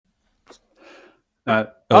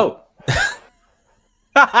Oh.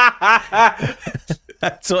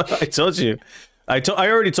 That's what I told you. I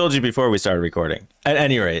already told you before we started recording. At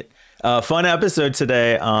any rate, fun episode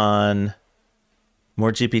today on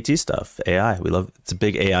more GPT stuff. AI. It's a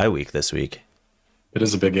big AI week this week. It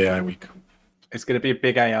is a big AI week. It's going to be a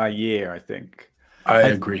big AI year, I think. I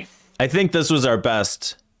agree. I think this was our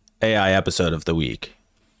best AI episode of the week.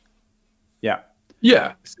 Yeah.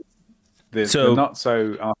 Yeah. So not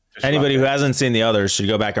so. Anybody who hasn't seen the others should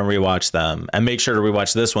go back and rewatch them, and make sure to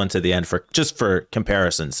rewatch this one to the end for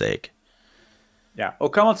comparison's sake. Yeah, or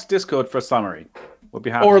come on to Discord for a summary. We'll be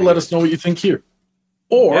happy. Or let us know what you think here,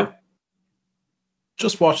 or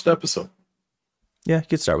just watch the episode. Yeah, you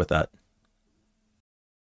could start with that.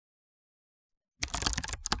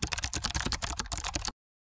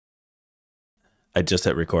 I just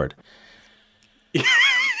hit record.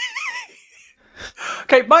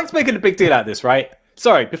 Okay, Mike's making a big deal out of this, right?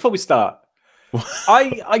 Sorry, before we start,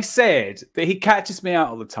 I said that he catches me out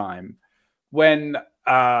all the time when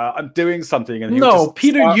I'm doing something. And no,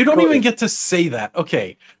 Peter, you don't even get to say that.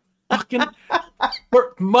 Okay, fucking.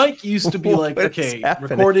 Mike used to be like, "Okay,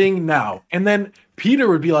 recording now," and then Peter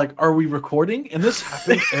would be like, "Are we recording?" And this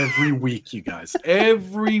happened every week, you guys,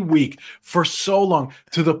 every week for so long,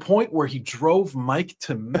 to the point where he drove Mike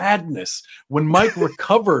to madness. When Mike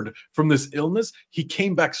recovered from this illness, he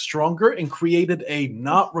came back stronger and created a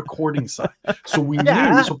not recording sign. So we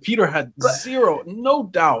knew. So Peter had no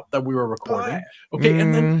doubt that we were recording. Okay,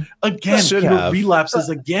 and then again, Peter relapses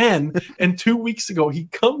again. And 2 weeks ago, he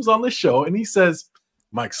comes on the show and he says,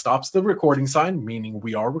 Mike stops the recording sign, meaning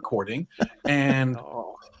we are recording, and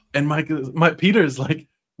Peter is like,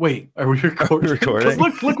 "Wait, are we recording?"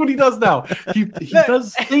 Look what he does now. He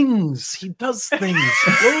does things. He does things.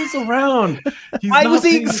 He goes around. I was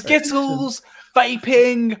eating Skittles,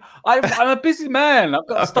 vaping. I'm a busy man. I've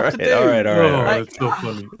got stuff to do. All right. It's so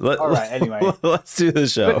funny. All right. Anyway, let's do the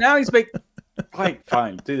show. But now he's making. Right,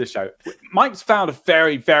 fine, do the show. Mike's found a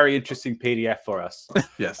very, very interesting PDF for us.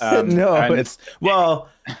 Yes.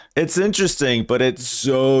 It's interesting, but it's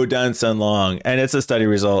so dense and long, and it's a study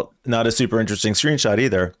result, not a super interesting screenshot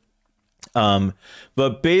either.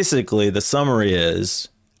 But basically, the summary is,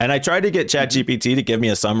 and I tried to get ChatGPT to give me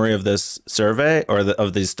a summary of this survey or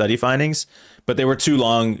of these study findings, but they were too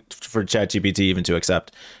long for ChatGPT even to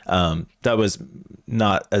accept. That was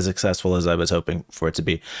not as successful as I was hoping for it to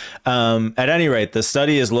be. At any rate, the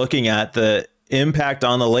study is looking at the impact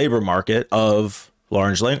on the labor market of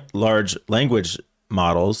large language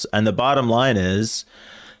models. And the bottom line is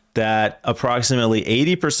that approximately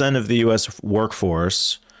 80% of the US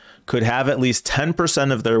workforce could have at least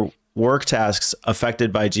 10% of their work tasks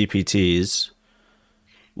affected by GPTs,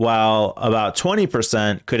 while about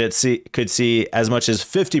 20% could see as much as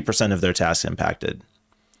 50% of their tasks impacted.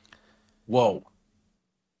 Whoa.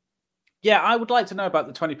 Yeah, I would like to know about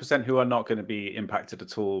the 20% who are not going to be impacted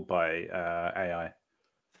at all by AI.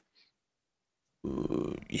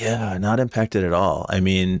 Yeah, not impacted at all. I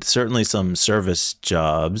mean, certainly some service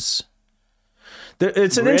jobs.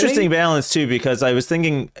 It's an interesting balance, too, because I was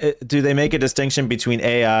thinking, do they make a distinction between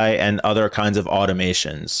AI and other kinds of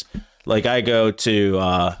automations? Like I go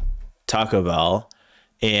to Taco Bell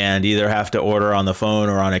and either have to order on the phone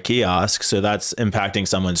or on a kiosk. So that's impacting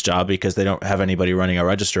someone's job because they don't have anybody running a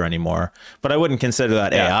register anymore. But I wouldn't consider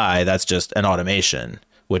that AI. That's just an automation,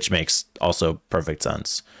 which makes also perfect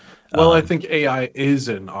sense. Well, I think AI is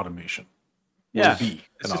an automation. Yeah.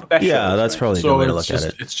 That's probably a good way to look at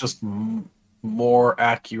it. It's just more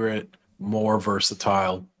accurate, more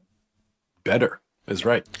versatile, better is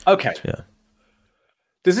right. Okay. Yeah.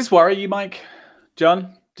 Does this worry you, Mike?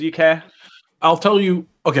 John, do you care? I'll tell you.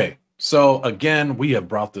 Okay, so again, we have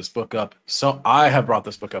brought this book up. So I have brought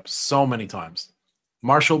this book up so many times.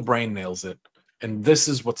 Marshall Brain nails it, and this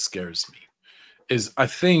is what scares me. Is I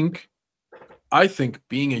think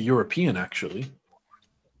being a European, actually,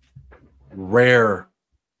 rare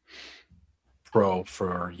pro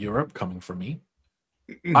for Europe coming from me.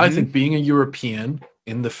 I think being a European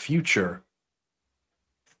in the future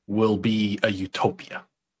will be a utopia.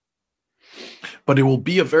 But it will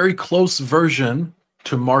be a very close version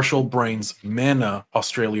to Marshall Brain's Mana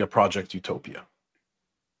Australia Project Utopia.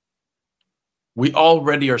 We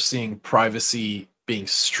already are seeing privacy being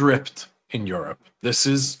stripped in Europe. This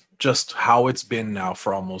is just how it's been now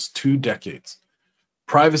for almost 2 decades.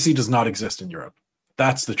 Privacy does not exist in Europe.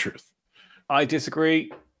 That's the truth. I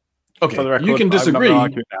disagree. Okay, for the record, you can disagree,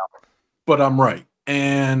 but I'm right.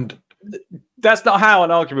 And that's not how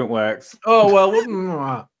an argument works. Oh,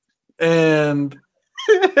 well, and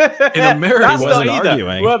In America, that's wasn't not either.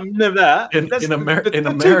 arguing. Well, never that. In The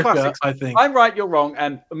America, classics. I think I'm right, you're wrong,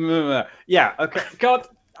 and yeah, okay. God,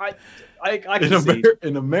 I can see.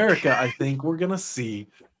 in America, I think we're gonna see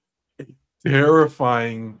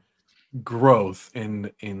terrifying growth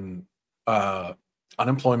in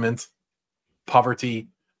unemployment, poverty,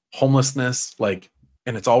 homelessness, like,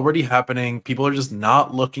 and it's already happening. People are just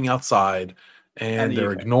not looking outside, and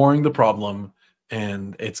they're ignoring the problem,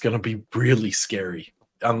 and it's going to be really scary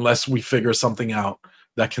unless we figure something out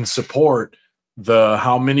that can support the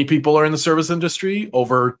how many people are in the service industry.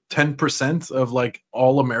 Over 10% of like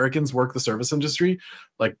all Americans work the service industry.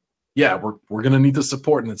 Like, yeah, we're going to need to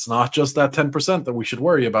support, and it's not just that 10% that we should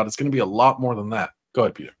worry about. It's going to be a lot more than that. Go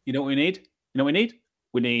ahead, Peter. You know what we need?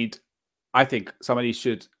 We need, I think somebody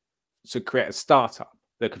should create a startup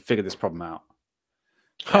that could figure this problem out.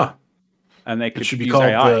 Huh. And they could it should be use called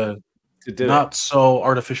AI the to do Not So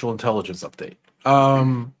Artificial Intelligence Update.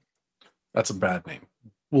 That's a bad name.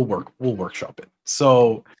 We'll workshop it.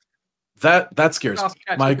 So that scares me.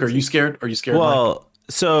 Mike, are you scared? Are you scared? Well,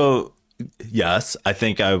 Mike? So yes, I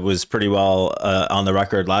think I was pretty well on the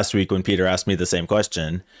record last week when Peter asked me the same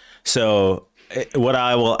question. So what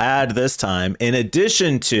I will add this time, in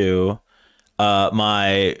addition to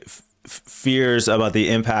my fears about the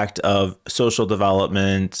impact of social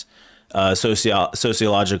development,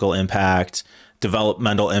 sociological impact,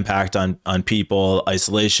 developmental impact on people,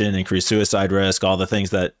 isolation, increased suicide risk, all the things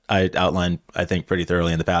that I outlined, I think, pretty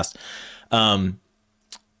thoroughly in the past. I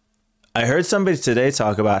heard somebody today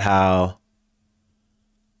talk about how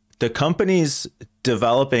the companies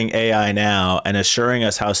developing AI now and assuring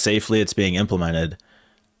us how safely it's being implemented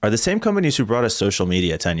are the same companies who brought us social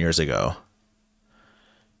media 10 years ago.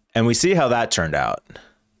 And we see how that turned out.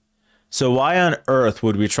 So why on earth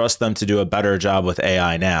would we trust them to do a better job with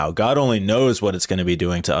AI now? God only knows what it's going to be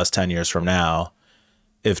doing to us 10 years from now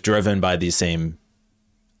if driven by these same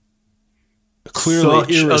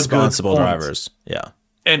clearly irresponsible drivers. Yeah.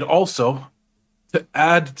 And also, to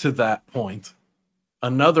add to that point,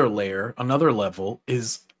 another level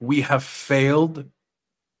is we have failed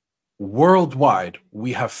worldwide.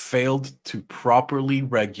 We have failed to properly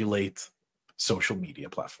regulate social media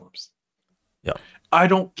platforms. Yeah. I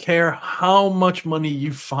don't care how much money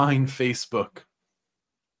you fine Facebook,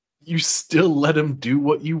 you still let them do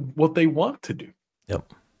what they want to do.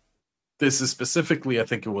 Yep. This is specifically, I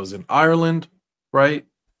think it was in Ireland, right?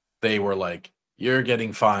 They were like, you're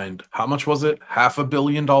getting fined. How much was it? $500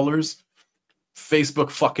 million.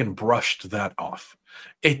 Facebook fucking brushed that off.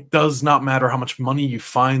 It does not matter how much money you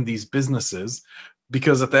fine these businesses,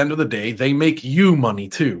 because at the end of the day, they make you money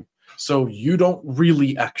too. So you don't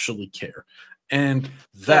really actually care. And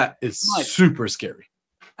that is super scary.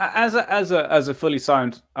 As a fully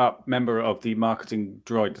signed up member of the Marketing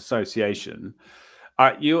Droid Association,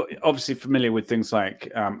 you're obviously familiar with things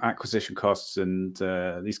like acquisition costs and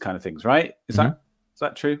these kind of things, right? Is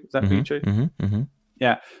that true? Is that pretty true?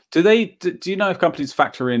 Yeah. Do you know if companies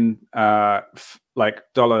factor in like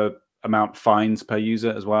dollar amount fines per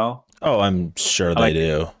user as well? Oh, I'm sure they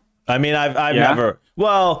do. I mean, I've never,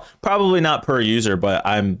 well, probably not per user, but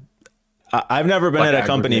I've never been at a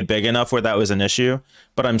company big enough where that was an issue,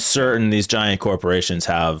 but I'm certain these giant corporations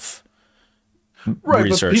have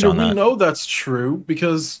research Peter, on that. We know that's true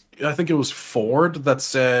because I think it was Ford that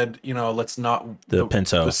said, let's not the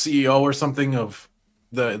Pinto, the CEO or something of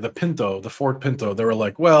the Pinto, the Ford Pinto. They were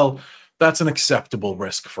like, well, that's an acceptable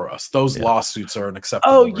risk for us. Those lawsuits are an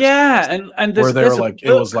acceptable risk. Oh yeah, and where they're like,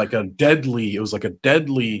 it was like a deadly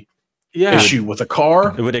issue with a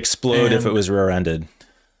car. It would explode if it was rear-ended.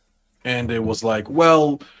 And it was like,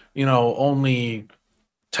 well, only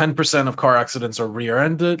 10% of car accidents are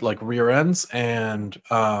rear-ended, like rear ends, and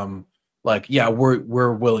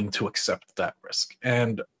we're willing to accept that risk.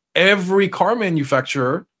 And every car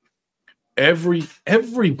manufacturer,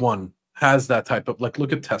 everyone has that type of, like,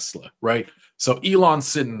 look at Tesla, right? So Elon's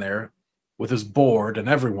sitting there with his board and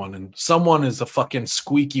everyone, and someone is a fucking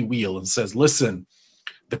squeaky wheel and says, listen,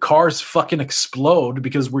 the cars fucking explode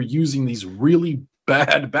because we're using these really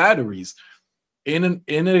bad batteries in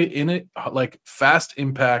a like fast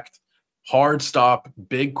impact, hard stop,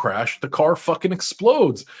 big crash. The car fucking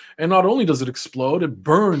explodes, and not only does it explode, it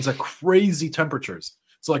burns at crazy temperatures.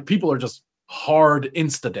 So like people are just hard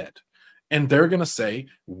insta dead, and they're gonna say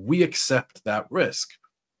we accept that risk.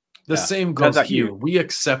 The same goes here. We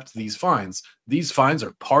accept these fines. These fines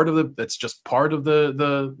are part of that's just part of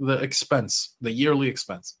the expense, the yearly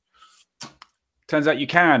expense. Turns out you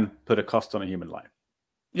can put a cost on a human life.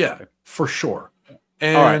 Yeah, for sure.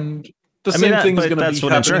 And the same thing is going to be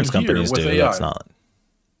happening insurance companies do. AI. That's not.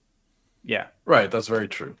 Yeah. Right. That's very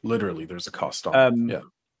true. Literally, there's a cost on it. Yeah.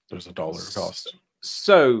 There's a dollar cost.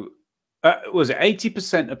 So was it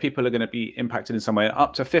 80% of people are going to be impacted in some way?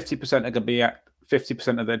 Up to 50% are going to be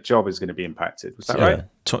 50% of their job is going to be impacted. Was that right?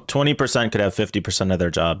 20% could have 50% of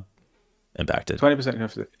their job impacted.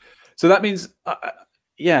 20%. So that means,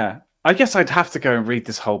 yeah, I guess I'd have to go and read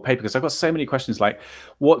this whole paper because I've got so many questions like,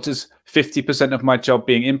 what does 50% of my job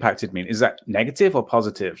being impacted mean? Is that negative or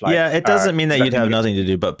positive? Like, yeah, it doesn't mean that you'd have nothing to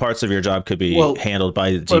do, but parts of your job could be handled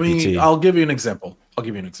by GPT. I'll give you an example.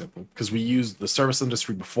 Because we used the service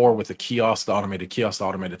industry before with the automated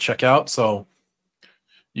checkout. So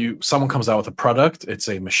someone comes out with a product. It's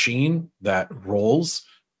a machine that rolls.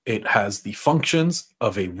 It has the functions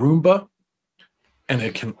of a Roomba, and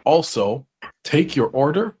it can also take your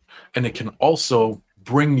order, and it can also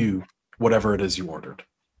bring you whatever it is you ordered.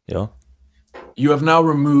 Yeah. You have now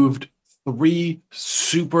removed 3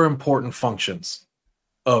 super important functions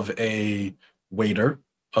of a waiter,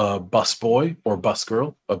 a busboy or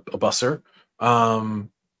busgirl, a busser,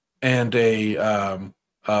 and a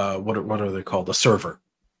what are they called? A server.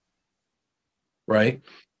 Right?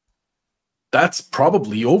 That's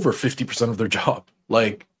probably over 50% of their job.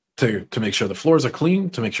 Like to make sure the floors are clean,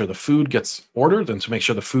 to make sure the food gets ordered, and to make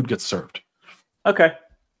sure the food gets served. Okay.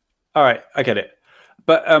 All right, I get it.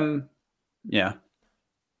 But yeah.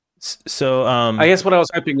 So I guess what I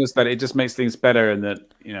was hoping was that it just makes things better and that,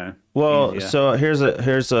 well, easier. so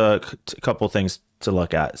here's a couple things to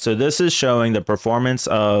look at. So this is showing the performance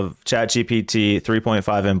of ChatGPT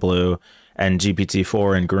 3.5 in blue and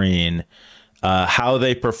GPT-4 in green, how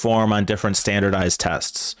they perform on different standardized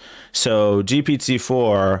tests. So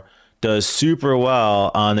GPT-4 does super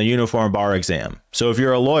well on the uniform bar exam. So if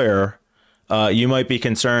you're a lawyer, you might be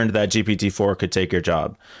concerned that GPT-4 could take your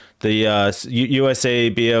job. The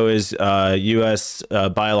USABO is U.S.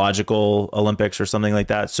 Biological Olympics or something like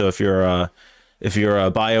that. So if you're a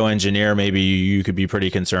bioengineer, maybe you could be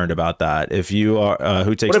pretty concerned about that. If you are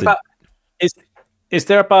who takes is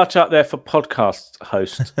there a bar chart there for podcast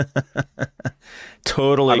host?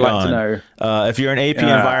 Totally I'd gone. like to know. If you're an AP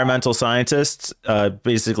environmental scientist,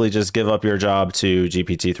 basically just give up your job to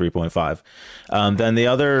GPT 3.5. Then the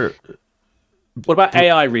other. What about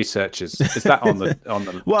AI researchers? Is that on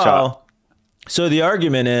the well, chart? So the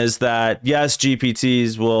argument is that yes,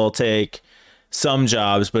 GPTs will take some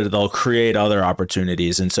jobs, but they'll create other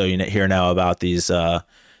opportunities. And so you hear now about these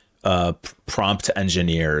prompt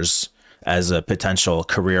engineers as a potential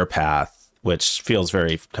career path, which feels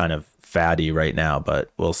very kind of fatty right now,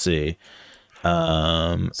 but we'll see.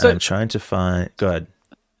 I'm trying to find. Go ahead.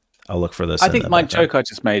 I'll look for this. I think my joke I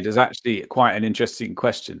just made is actually quite an interesting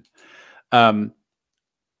question.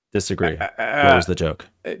 Disagree. What was the joke?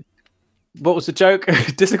 What was the joke?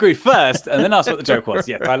 Disagree first, and then ask what the joke was.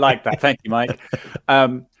 Yes, I like that. Thank you, Mike.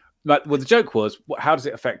 But the joke was, how does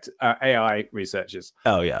it affect AI researchers?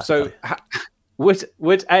 Oh yeah. So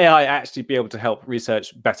would AI actually be able to help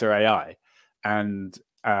research better AI? And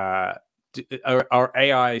are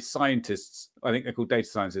AI scientists? I think they're called data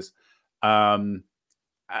scientists.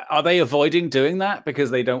 Are they avoiding doing that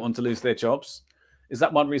because they don't want to lose their jobs? Is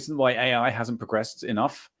that one reason why AI hasn't progressed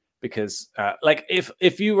enough? Because like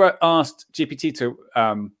if you were asked GPT to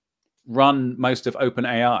run most of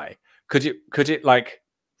OpenAI, could it like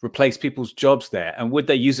replace people's jobs there? And would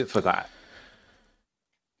they use it for that?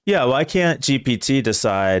 Yeah, why can't GPT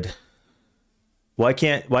decide? Why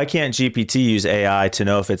can't GPT use AI to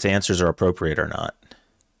know if its answers are appropriate or not?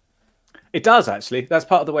 It does actually. That's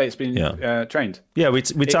part of the way it's been trained. Yeah, we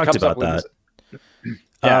talked about that.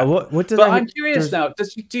 Yeah. What did I'm curious now.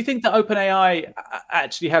 Do you think that OpenAI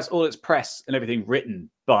actually has all its press and everything written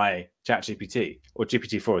by ChatGPT or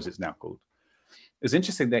GPT-4 as it's now called? It's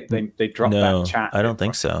interesting that they dropped that chat. I don't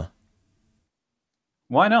think so.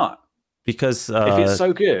 Why not? Because if it's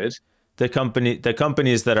so good, the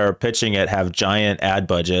companies that are pitching it have giant ad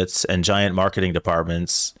budgets and giant marketing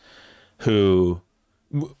departments who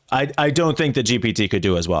I don't think the GPT could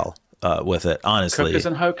do as well with it, honestly.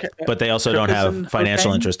 But they also don't have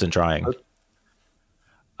financial interest in trying.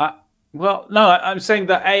 Well, no, I'm saying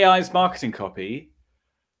that AI's marketing copy,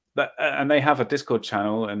 and they have a Discord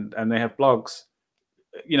channel and they have blogs.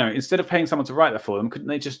 You know, instead of paying someone to write that for them, couldn't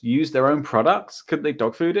they just use their own products? Couldn't they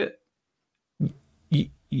dog food it?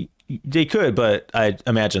 They could, but I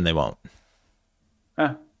imagine they won't.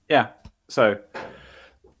 Yeah. So,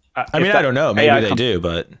 I mean, I don't know. Maybe they do,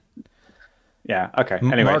 but yeah. Okay.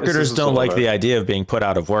 Anyway, marketers don't like the idea of being put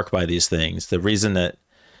out of work by these things. The reason that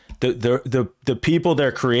the people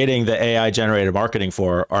they're creating the AI generated marketing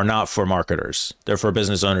for are not for marketers. They're for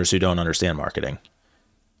business owners who don't understand marketing,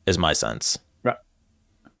 is my sense. Right.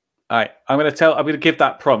 All right, I'm gonna give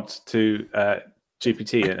that prompt to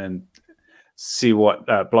GPT and see what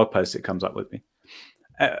blog post it comes up with me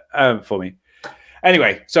for me.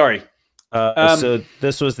 Anyway, sorry. So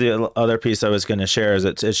this was the other piece I was going to share. Is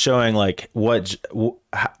it's showing like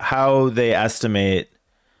how they estimate,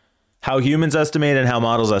 how humans estimate and how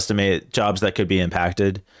models estimate jobs that could be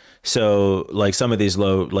impacted. So like some of these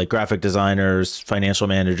low, like graphic designers, financial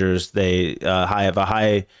managers, they have a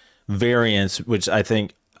high variance, which I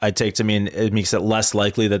think I take to mean it makes it less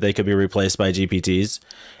likely that they could be replaced by GPTs.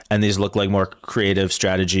 And these look like more creative,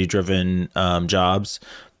 strategy driven jobs.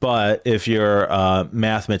 But if you're a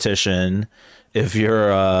mathematician, if you're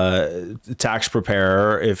a tax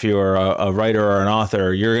preparer, if you're a writer or an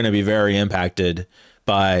author, you're going to be very impacted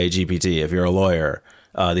by GPT. If you're a lawyer,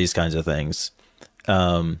 these kinds of things.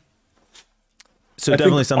 So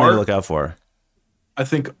definitely something to look out for. I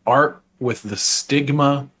think art with the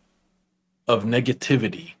stigma of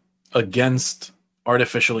negativity against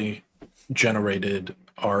artificially generated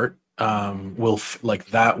art will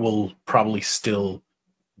probably still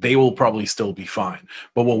be fine.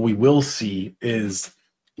 But what we will see is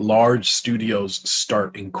large studios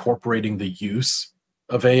start incorporating the use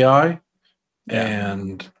of AI,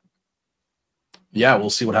 and we'll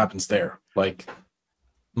see what happens there. Like,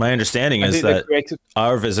 my understanding is that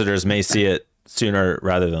our visitors may see it sooner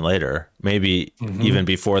rather than later, maybe even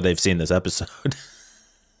before they've seen this episode.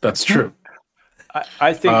 That's true.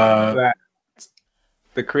 I think that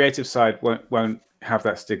the creative side won't have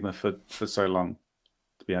that stigma for so long,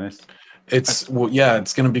 to be honest. It's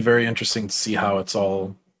it's going to be very interesting to see how it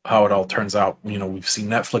all turns out. You know, we've seen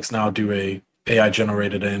Netflix now do a AI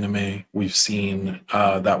generated anime. We've seen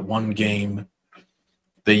that one game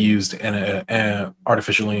they used an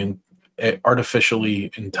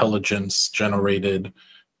artificially intelligence generated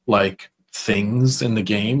like things in the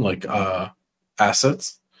game, like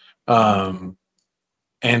assets, and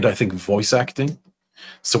I think voice acting.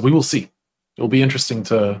 So we will see. It'll be interesting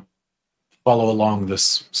to follow along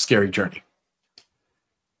this scary journey.